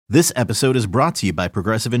This episode is brought to you by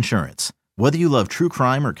Progressive Insurance. Whether you love true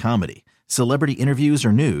crime or comedy, celebrity interviews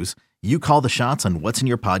or news, you call the shots on what's in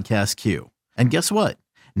your podcast queue. And guess what?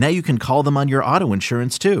 Now you can call them on your auto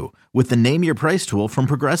insurance too with the Name Your Price tool from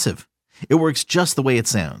Progressive. It works just the way it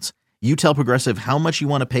sounds. You tell Progressive how much you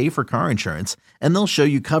want to pay for car insurance, and they'll show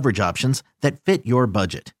you coverage options that fit your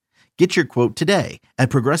budget. Get your quote today at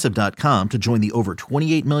Progressive.com to join the over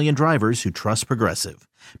 28 million drivers who trust Progressive.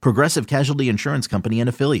 Progressive Casualty Insurance Company and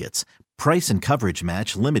Affiliates. Price and coverage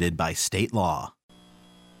match limited by state law.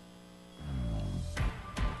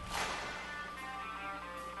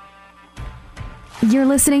 You're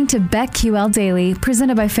listening to BetQL Daily,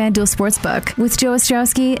 presented by FanDuel Sportsbook, with Joe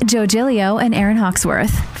Ostrowski, Joe Giglio, and Aaron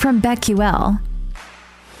Hawksworth from BetQL.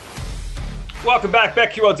 Welcome back.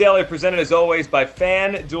 BetQL Daily, presented as always by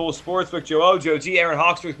FanDuel Sportsbook. Joe O, Joe G, Aaron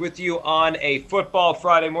Hawksworth with you on a football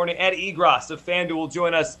Friday morning. Ed Egros of FanDuel will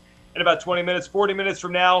join us in about 20 minutes. 40 minutes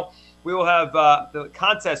from now, we will have the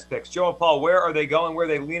contest picks. Joe and Paul, where are they going? Where are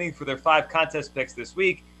they leaning for their 5 contest picks this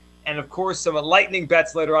week? And, of course, some lightning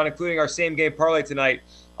bets later on, including our same-game parlay tonight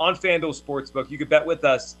on FanDuel Sportsbook. You can bet with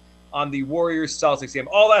us on the Warriors-Celtics game.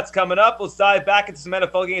 All that's coming up. Let's dive back into some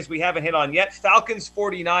NFL games we haven't hit on yet.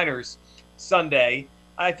 Falcons-49ers Sunday.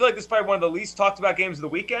 I feel like this is probably one of the least talked about games of the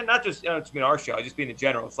weekend. Not just it's been our show, just being in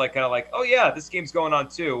general. It's like kind of like, oh, yeah, this game's going on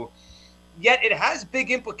too. Yet it has big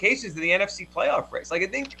implications in the NFC playoff race. Like, I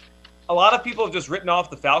think a lot of people have just written off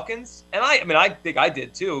the Falcons. And I think I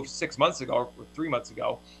did too 6 months ago or 3 months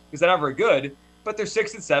ago, because they're not very good, but they're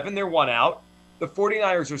 6-7. They're one out. The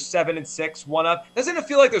 49ers are 7-6, one up. Doesn't it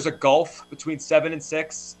feel like there's a gulf between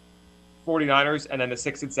 7-6 49ers and then the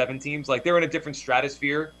 6-7 teams? Like, they're in a different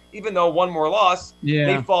stratosphere. Even though one more loss,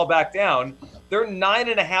 they fall back down. They're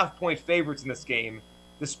 9.5-point favorites in this game,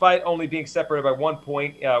 despite only being separated by 1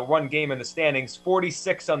 point, one game in the standings.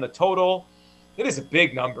 46 on the total. It is a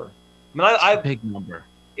big number. I mean, it's a big number.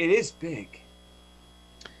 It is big.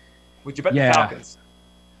 Would you bet the Falcons?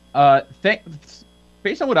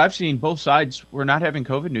 Based on what I've seen, both sides were not having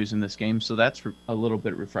COVID news in this game, so that's a little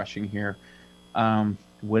bit refreshing here.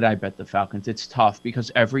 Would I bet the Falcons? It's tough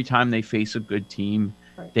because every time they face a good team,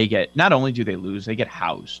 they get, not only do they lose, they get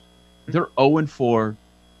housed. They're 0-4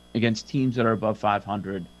 against teams that are above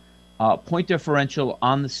 500. Point differential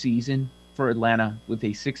on the season for Atlanta with a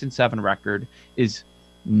 6-7 record is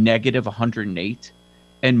negative 108,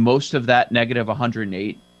 and most of that negative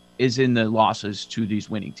 108 is in the losses to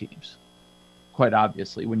these winning teams, quite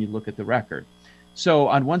obviously, when you look at the record. So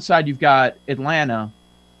on one side, you've got Atlanta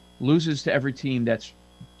loses to every team that's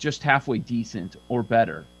just halfway decent or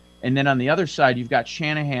better. And then on the other side, you've got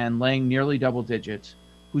Shanahan laying nearly double digits,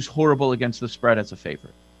 who's horrible against the spread as a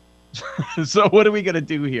favorite. So what are we going to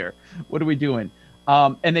do here? What are we doing?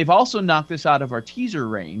 And they've also knocked this out of our teaser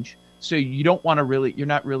range. So you don't want to really, you're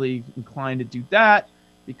not really inclined to do that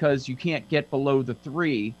because you can't get below the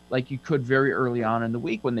 3 like you could very early on in the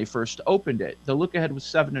week when they first opened it. The look ahead was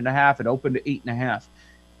 7.5. It opened to 8.5.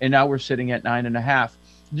 And now we're sitting at 9.5.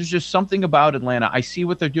 There's just something about Atlanta. I see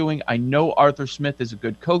what they're doing. I know Arthur Smith is a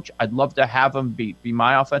good coach. I'd love to have him be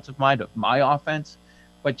my offensive mind of my offense.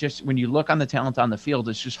 But just when you look on the talent on the field,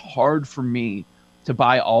 it's just hard for me to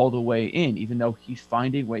buy all the way in, even though he's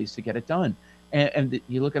finding ways to get it done. And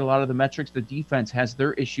you look at a lot of the metrics, the defense has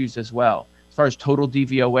their issues as well. As far as total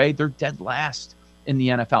DVOA, they're dead last in the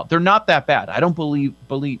NFL. They're not that bad. I don't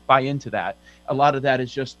buy into that. A lot of that is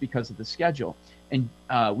just because of the schedule. And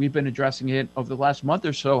we've been addressing it over the last month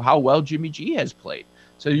or so, how well Jimmy G has played.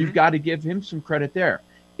 So you've got to give him some credit there.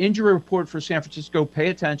 Injury report for San Francisco, pay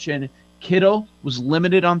attention. Kittle was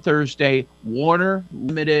limited on Thursday. Warner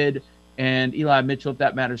limited. And Eli Mitchell, if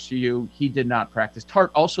that matters to you, he did not practice.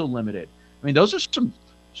 Tart also limited. I mean, those are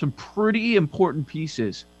some pretty important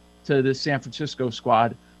pieces to the San Francisco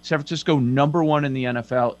squad. San Francisco, number 1 in the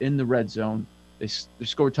NFL in the red zone. They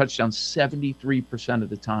score touchdowns 73% of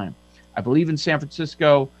the time. I believe in San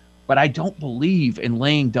Francisco, but I don't believe in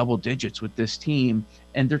laying double digits with this team.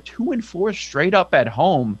 And they're 2-4 straight up at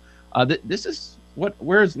home. This is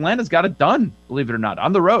where Atlanta's got it done, believe it or not,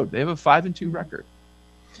 on the road. They have a 5-2 record.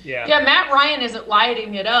 Yeah, Matt Ryan isn't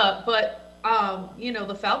lighting it up, but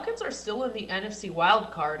the Falcons are still in the NFC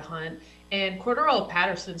wildcard hunt, and Cordarrelle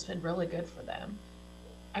Patterson's been really good for them.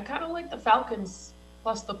 I kind of like the Falcons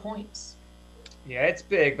plus the points. Yeah, it's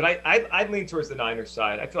big, but I lean towards the Niners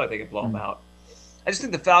side. I feel like they can blow them out. I just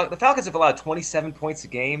think the Falcons have allowed 27 points a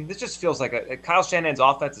game. This just feels like Kyle Shanahan's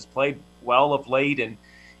offense has played well of late, and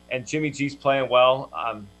Jimmy G's playing well.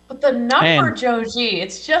 But the number, Joe G,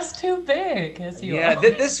 it's just too big.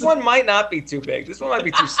 This one might not be too big. This one might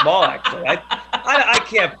be too small, actually. I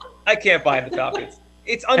can't buy the Falcons.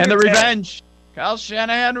 It's under and the 10. revenge. Kyle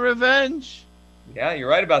Shanahan revenge. Yeah, you're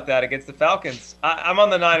right about that against the Falcons. I'm on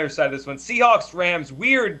the Niners side of this one. Seahawks, Rams,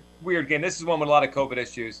 weird game. This is one with a lot of COVID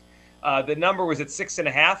issues. The number was at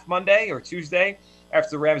 6.5 Monday or Tuesday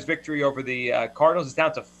after the Rams' victory over the Cardinals. It's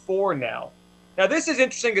down to 4 now. Now, this is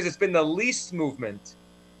interesting because it's been the least movement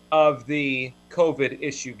of the COVID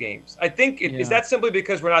issue games. I think, is that simply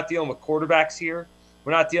because we're not dealing with quarterbacks here?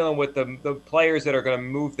 We're not dealing with the players that are going to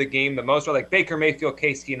move the game the most, like Baker Mayfield,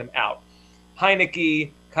 Case Keenum out.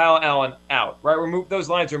 Heineke, Kyle Allen out, right? Those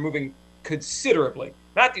lines are moving considerably.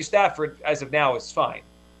 Matthew Stafford, as of now, is fine.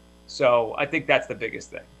 So I think that's the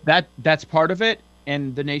biggest thing. That's part of it.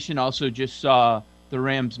 And the nation also just saw the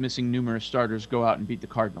Rams missing numerous starters go out and beat the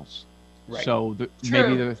Cardinals. Right. So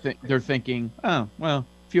maybe they're thinking, oh, well,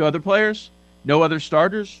 a few other players, no other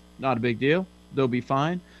starters, not a big deal. They'll be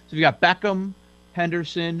fine. So you got Beckham,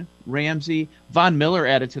 Henderson, Ramsey, Von Miller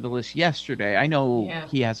added to the list yesterday. I know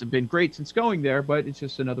he hasn't been great since going there, but it's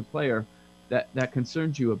just another player that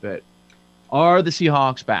concerns you a bit. Are the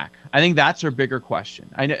Seahawks back? I think that's our bigger question.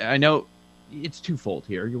 I know it's twofold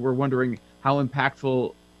here. We're wondering how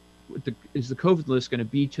impactful is the COVID list going to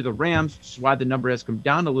be to the Rams, which is why the number has come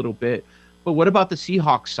down a little bit. But what about the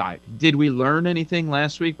Seahawks side? Did we learn anything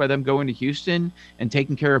last week by them going to Houston and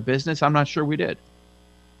taking care of business? I'm not sure we did.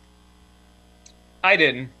 I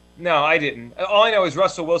didn't. No, I didn't. All I know is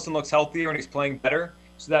Russell Wilson looks healthier and he's playing better,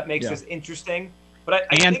 so that makes this interesting. But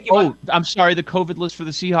I think I'm sorry, the COVID list for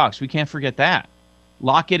the Seahawks. We can't forget that.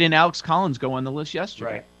 Lockett and Alex Collins go on the list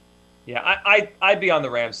yesterday. Right. Yeah, I'd be on the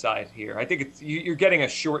Rams side here. I think you're getting a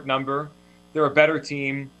short number. They're a better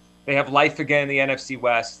team. They have life again in the NFC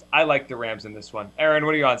West. I like the Rams in this one. Aaron,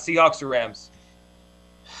 what are you on, Seahawks or Rams?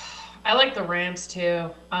 I like the Rams too.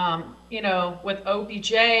 With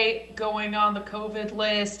OBJ going on the COVID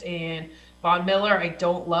list and Von Miller, I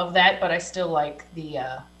don't love that, but I still like the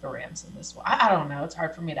Rams in this one. I don't know. It's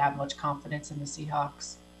hard for me to have much confidence in the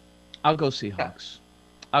Seahawks. I'll go Seahawks.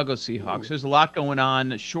 Ooh. There's a lot going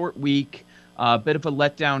on. A short week, a bit of a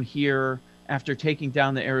letdown here after taking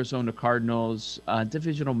down the Arizona Cardinals.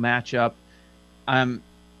 Divisional matchup.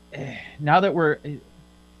 Now that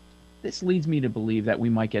this leads me to believe that we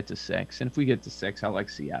might get to 6. And if we get to 6, I like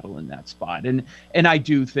Seattle in that spot. And I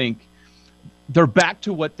do think they're back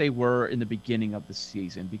to what they were in the beginning of the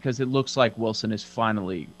season because it looks like Wilson is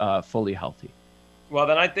finally fully healthy. Well,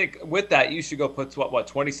 then I think with that, you should go put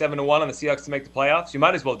 27-1 on the Seahawks to make the playoffs. You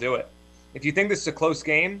might as well do it. If you think this is a close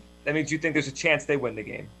game, that means you think there's a chance they win the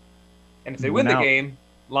game. And if they win the game,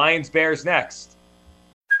 Lions-Bears next.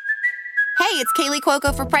 Hey, it's Kaylee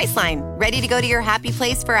Cuoco for Priceline. Ready to go to your happy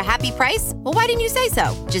place for a happy price? Well, why didn't you say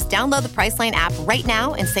so? Just download the Priceline app right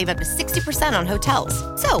now and save up to 60% on hotels.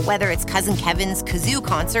 So whether it's Cousin Kevin's Kazoo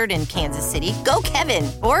Concert in Kansas City, go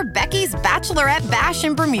Kevin, or Becky's Bachelorette Bash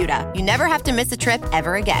in Bermuda, you never have to miss a trip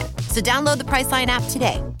ever again. So download the Priceline app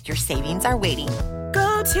today. Your savings are waiting.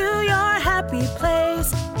 Go to your happy place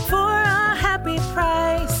for a happy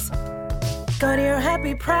price. Go to your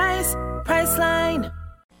happy price, Priceline.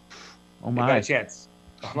 Oh my! Got a chance.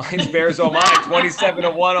 Lions, Bears, oh my!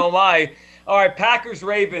 27-1, oh my! All right, Packers,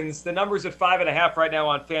 Ravens. The number's at 5.5 right now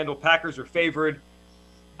on FanDuel. Packers are favored.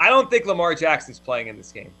 I don't think Lamar Jackson's playing in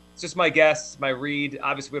this game. It's just my guess, my read.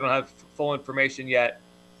 Obviously, we don't have full information yet.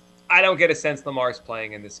 I don't get a sense Lamar's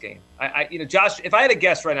playing in this game. Josh. If I had a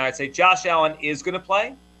guess right now, I'd say Josh Allen is going to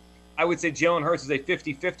play. I would say Jalen Hurts is a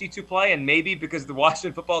 50-50 to play, and maybe because the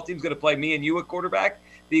Washington football team's going to play me and you at quarterback,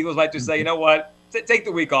 the Eagles might just say, you know what? Take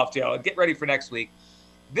the week off, Jalen. Get ready for next week.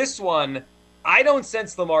 This one, I don't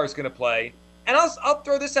sense Lamar is going to play. And I'll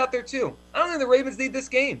throw this out there, too. I don't think the Ravens need this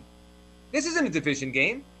game. This isn't a division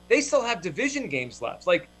game. They still have division games left.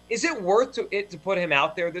 Is it worth it to put him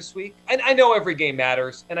out there this week? And I know every game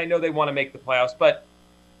matters, and I know they want to make the playoffs, but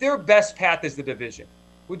their best path is the division.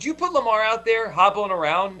 Would you put Lamar out there hobbling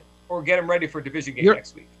around or get him ready for a division game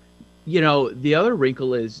next week? The other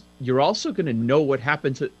wrinkle is you're also going to know what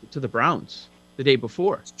happened to the Browns the day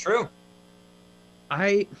before. It's true.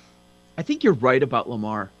 I think you're right about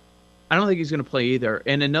Lamar. I don't think he's going to play either.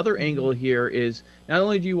 And another angle here is not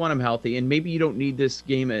only do you want him healthy, and maybe you don't need this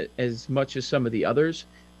game as much as some of the others,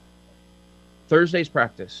 Thursday's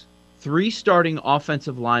practice. 3 starting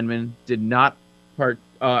offensive linemen did not are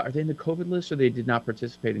they in the COVID list or they did not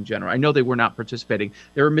participate in general? I know they were not participating.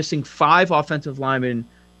 They were missing 5 offensive linemen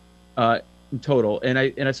in total. And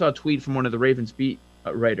I saw a tweet from one of the Ravens beat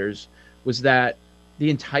writers was that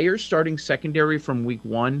the entire starting secondary from week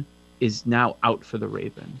 1 is now out for the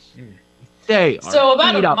Ravens. So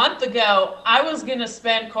about a month ago, I was going to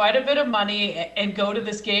spend quite a bit of money and go to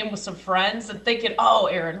this game with some friends and thinking,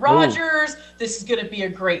 Aaron Rodgers, this is going to be a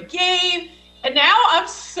great game. And now I'm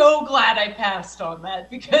so glad I passed on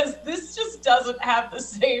that, because this just doesn't have the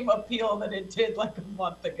same appeal that it did like a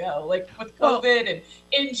month ago. Like with COVID and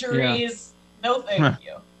injuries. Yeah. No, thank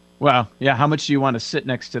you. Well, yeah. How much do you want to sit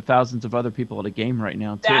next to thousands of other people at a game right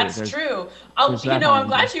now, too? That's true. I'm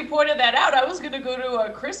glad you pointed that out. I was going to go to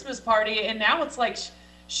a Christmas party, and now it's like,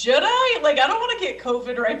 should I? Like, I don't want to get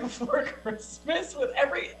COVID right before Christmas with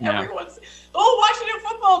everyone's. The whole Washington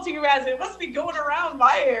football team has it. It must be going around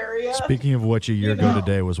my area. Speaking of which, a year ago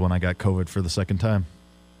today was when I got COVID for the second time.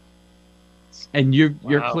 And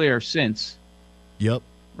you're clear since. Yep.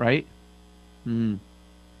 Right? Two-time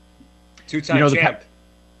champ.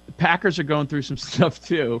 The Packers are going through some stuff,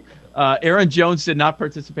 too. Aaron Jones did not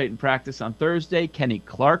participate in practice on Thursday. Kenny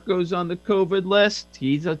Clark goes on the COVID list.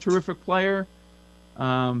 He's a terrific player.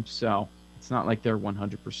 So it's not like they're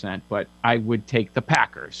 100%, but I would take the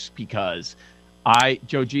Packers because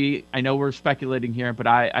Joe G, I know we're speculating here, but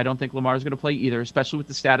I don't think Lamar's going to play either, especially with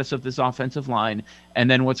the status of this offensive line. And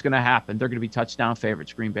then what's going to happen? They're going to be touchdown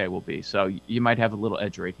favorites. Green Bay will be. So you might have a little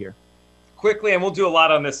edge right here. Quickly, and we'll do a lot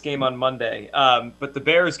on this game on Monday, but the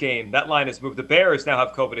Bears game, that line has moved. The Bears now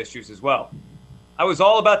have COVID issues as well. I was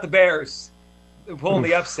all about the Bears pulling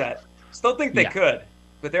the upset. Still think they could.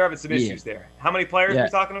 But they're having some issues there. How many players are we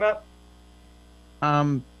talking about?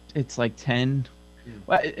 It's like 10.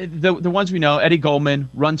 Well, the ones we know, Eddie Goldman,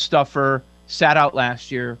 run stuffer, sat out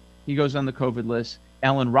last year. He goes on the COVID list.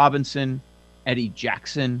 Allen Robinson, Eddie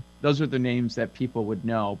Jackson. Those are the names that people would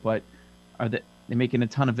know. But are they making a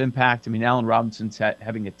ton of impact? I mean, Allen Robinson's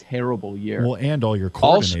having a terrible year. Well, and all your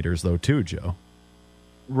coordinators, though, too, Joe.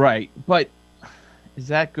 Right. But is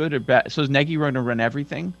that good or bad? So is Nagy going to run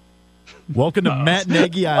everything? Welcome to Matt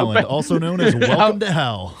Nagy Island, also known as Welcome to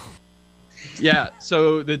Hell. Yeah,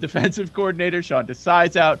 so the defensive coordinator, Sean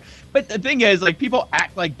Desai's out. But the thing is, like, people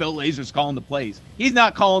act like Bill Lazor's calling the plays. He's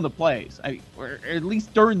not calling the plays. Or at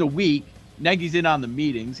least during the week, Nagy's in on the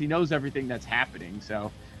meetings. He knows everything that's happening.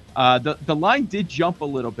 So the line did jump a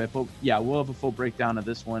little bit. But, yeah, we'll have a full breakdown of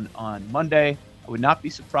this one on Monday. I would not be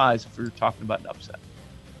surprised if we were talking about an upset.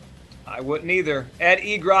 I wouldn't either. Ed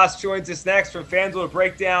Egros joins us next from FanDuel to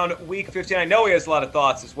break down Week 15. I know he has a lot of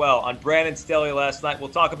thoughts as well on Brandon Staley last night. We'll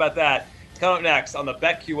talk about that. It's coming up next on the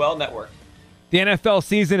BetQL Network. The NFL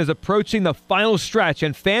season is approaching the final stretch,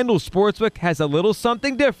 and FanDuel Sportsbook has a little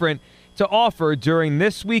something different to offer during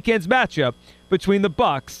this weekend's matchup between the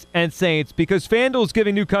Bucs and Saints, because FanDuel is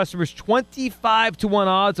giving new customers 25-1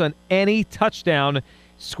 odds on any touchdown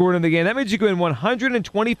scored in the game. That means you can win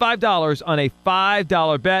 $125 on a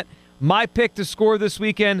 $5 bet. My pick to score this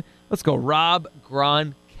weekend, let's go Rob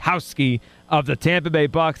Gronkowski of the Tampa Bay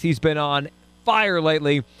Bucs. He's been on fire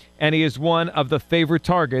lately, and he is one of the favorite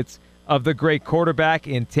targets of the great quarterback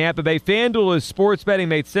in Tampa Bay. FanDuel is sports betting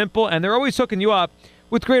made simple, and they're always hooking you up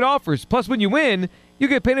with great offers. Plus, when you win, you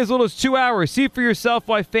get paid as little as 2 hours. See for yourself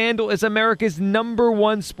why FanDuel is America's #1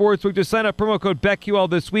 sportsbook. Just sign up promo code BetQL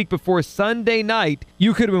this week before Sunday night.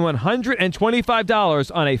 You could win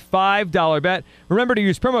 $125 on a $5 bet. Remember to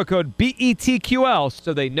use promo code BETQL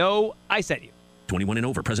so they know I sent you. 21 and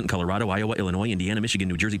over. Present in Colorado, Iowa, Illinois, Indiana, Michigan,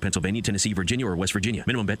 New Jersey, Pennsylvania, Tennessee, Virginia, or West Virginia.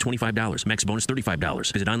 Minimum bet $25. Max bonus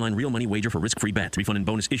 $35. Visit online real money wager for risk-free bet. Refund and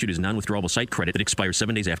bonus issued as non-withdrawable site credit that expires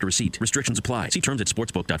 7 days after receipt. Restrictions apply. See terms at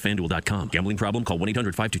sportsbook.fanduel.com. Gambling problem? Call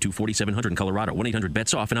 1-800-522-4700 in Colorado.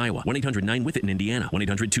 1-800-BETS-OFF in Iowa. 1-800-9-WITH-IT in Indiana.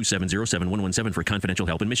 1-800-270-7117 for confidential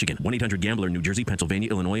help in Michigan. 1-800-GAMBLER in New Jersey, Pennsylvania,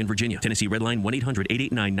 Illinois, and Virginia. Tennessee Redline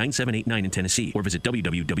 1-800-889-9789 in Tennessee. Or visit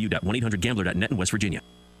www.1800gambler.net in West Virginia.